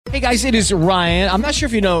Hey guys, it is Ryan. I'm not sure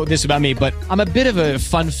if you know this about me, but I'm a bit of a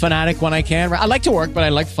fun fanatic when I can. I like to work, but I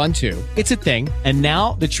like fun too. It's a thing. And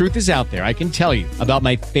now the truth is out there. I can tell you about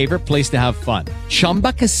my favorite place to have fun.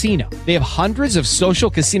 Chumba Casino. They have hundreds of social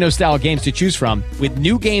casino style games to choose from with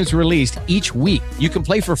new games released each week. You can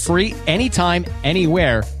play for free anytime,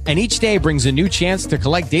 anywhere. And each day brings a new chance to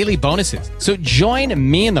collect daily bonuses. So join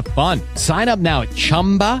me in the fun. Sign up now at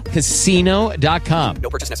ChumbaCasino.com. No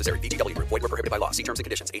purchase necessary. VGW. Void where prohibited by law. See terms and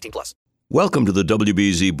conditions. 18+. Welcome to the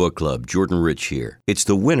WBZ Book Club. Jordan Rich here. It's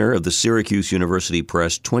the winner of the Syracuse University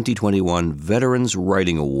Press 2021 Veterans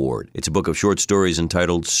Writing Award. It's a book of short stories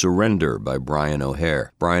entitled Surrender by Brian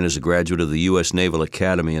O'Hare. Brian is a graduate of the U.S. Naval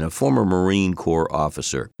Academy and a former Marine Corps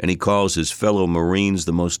officer, and he calls his fellow Marines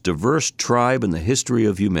the most diverse tribe in the history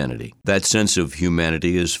of humanity. That sense of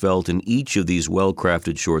humanity is felt in each of these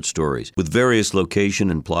well-crafted short stories, with various location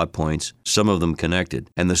and plot points, some of them connected,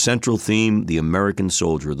 and the central theme, the American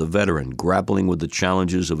soldier, the veteran, grappling with the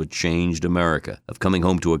challenges of a changed America, of coming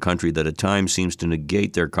home to a country that at times seems to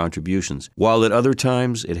negate their contributions, while at other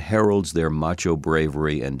times it heralds their macho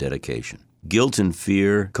bravery and dedication. Guilt and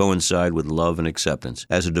fear coincide with love and acceptance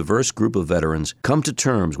as a diverse group of veterans come to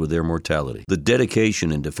terms with their mortality, the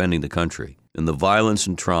dedication in defending the country, and the violence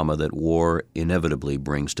and trauma that war inevitably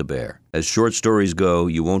brings to bear. As short stories go,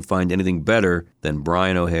 you won't find anything better than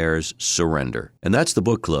Brian O'Hare's Surrender. And that's the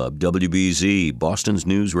Book Club, WBZ, Boston's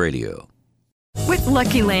News Radio. With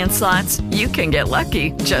Lucky Land Slots, you can get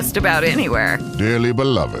lucky just about anywhere. Dearly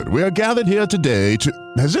beloved, we are gathered here today to...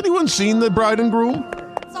 Has anyone seen the bride and groom?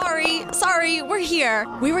 Sorry, we're here.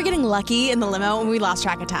 We were getting lucky in the limo and we lost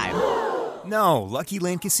track of time. No, Lucky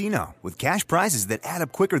Land Casino, with cash prizes that add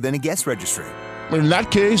up quicker than a guest registry. In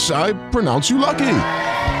that case, I pronounce you lucky.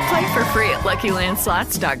 Play for free at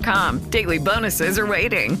LuckyLandSlots.com. Daily bonuses are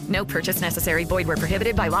waiting. No purchase necessary. Void where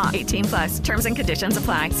prohibited by law. 18+. Terms and conditions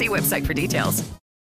apply. See website for details.